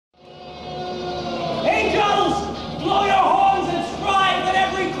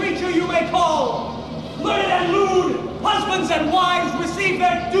and wives receive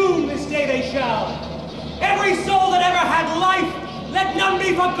their doom this day they shall. Every soul that ever had life, let none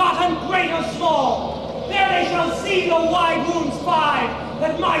be forgotten, great or small. There they shall see the wide wounds 5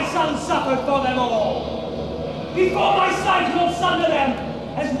 that my son suffered for them all. Before my sight will sunder them,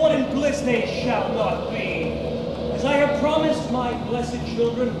 as one in bliss they shall not be. As I have promised my blessed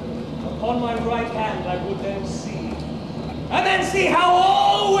children, upon my right hand I would then see. And then see how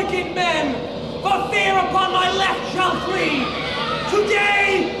all wicked men, for fear upon my left shall flee.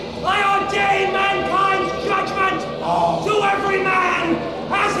 Today I ordain mankind's judgment to every man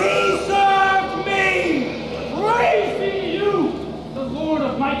as he served me. Praise be to you, the Lord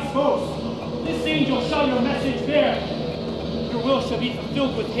of Might's host. This angel shall your message bear. Your will shall be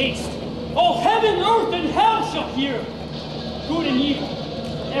fulfilled with haste. All heaven, earth, and hell shall hear. Good and evil,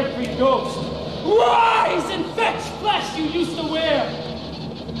 every ghost. Rise and fetch flesh you used to wear.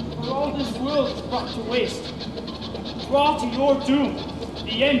 For all this world is brought to waste. Draw to your doom,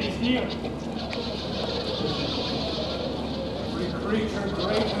 the end is near. Every creature,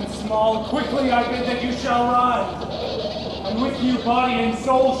 great and small, quickly I bid that you shall rise. And with you body and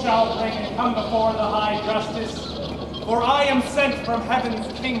soul shall bring and come before the high justice. For I am sent from heaven's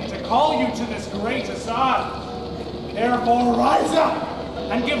king to call you to this great assad. Therefore rise up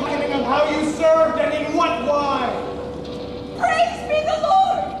and give reckoning of how you served and in what wise. Praise be the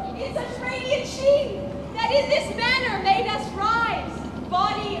Lord in such radiant sheen, that in this manner made us rise,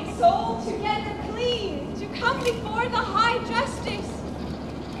 body and soul together clean, to come before the high justice.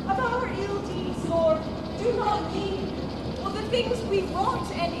 Of our ill deeds, Lord, do not need, for the things we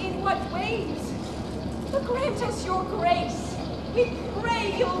wrought and in what ways. But grant us your grace. We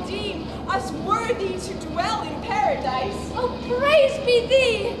pray you'll deem us worthy to dwell in paradise. Oh, praise be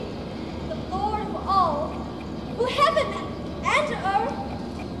thee, the Lord of all, who heaven and earth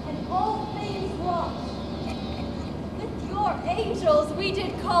and all things wrought. With your angels we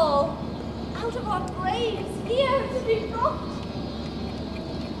did call, out of our graves here to be brought.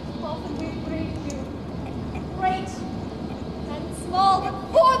 Often we breathe you, great and small, but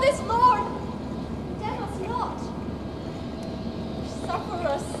for this Lord, condemn us not. Suffer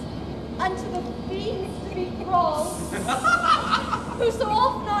us unto the fiends to be thralls, who so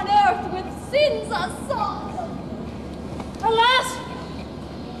often on earth with sins are sought. Alas!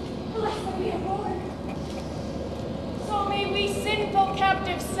 Alas that we are born. So may we sinful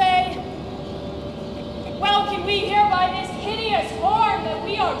captives say, well can we hear by this hideous horn that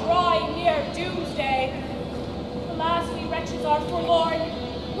we are drawing near doomsday. Alas, we wretches are forlorn,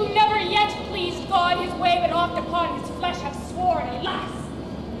 who never yet pleased God his way, but oft upon his flesh have sworn, alas,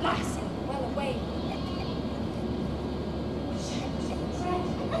 alas, well away.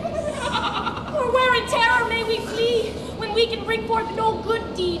 For where in terror may we flee, when we can bring forth no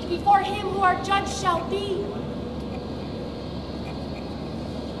good deed before him who our judge shall be?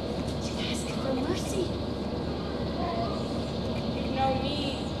 Ask for mercy. No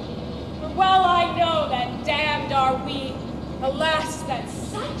need, for well I know that damned are we. Alas, that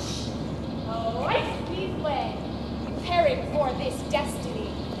such a life we've led, preparing for this destiny.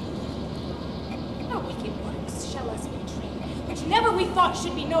 No wicked works shall us betray, which never we thought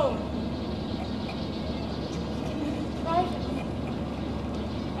should be known. Privately,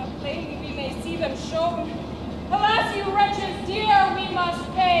 how plainly we may see them shown. Alas, you wretches, dear we must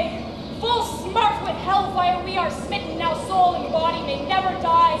pay. Full smart with hellfire we are smitten, now soul and body may never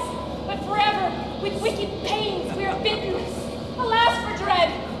die, but forever with wicked pains we are bitten. Alas for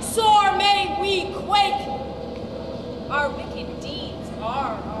dread, sore may we quake. Our wicked deeds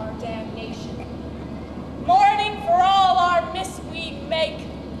are our damnation. Mourning for all our miss we make,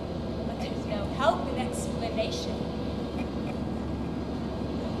 but there's no help in explanation.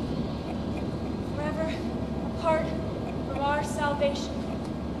 Forever apart from our salvation,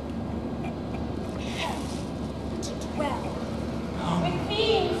 to dwell with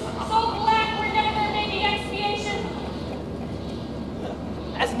fiends so black where never there may be expiation.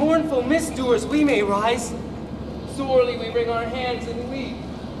 As mournful misdoers we may rise, sorely we wring our hands and weep.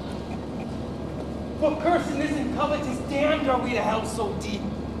 For cursed and covetous, damned are we to hell so deep.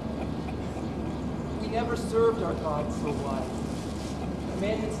 We never served our God so wise.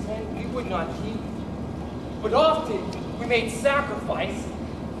 Commandments 10 we would not keep, but often we made sacrifice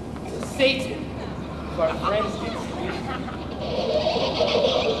to Satan, who our friends did sleep.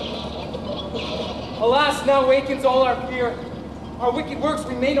 Alas, now wakens all our fear. Our wicked works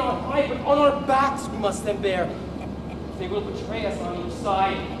we may not hide, but on our backs we must them bear. They will betray us on each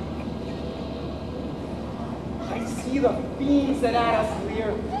side. I see the fiends that at us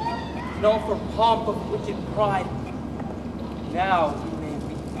leer, known for pomp of wicked pride. Now we may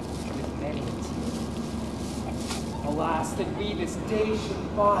weep with many tears. Alas, that we this day should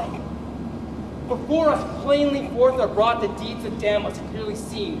find. Before us plainly forth are brought the deeds that damn us clearly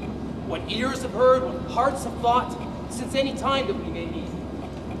seen. What ears have heard, what hearts have thought, since any time that we may meet.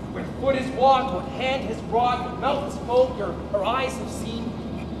 Where foot has walked, what hand has brought, what mouth has spoke, or eyes have seen.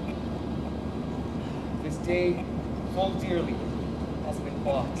 This day, full dearly, has been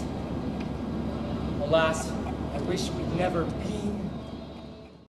bought. Alas, I wish we'd never been.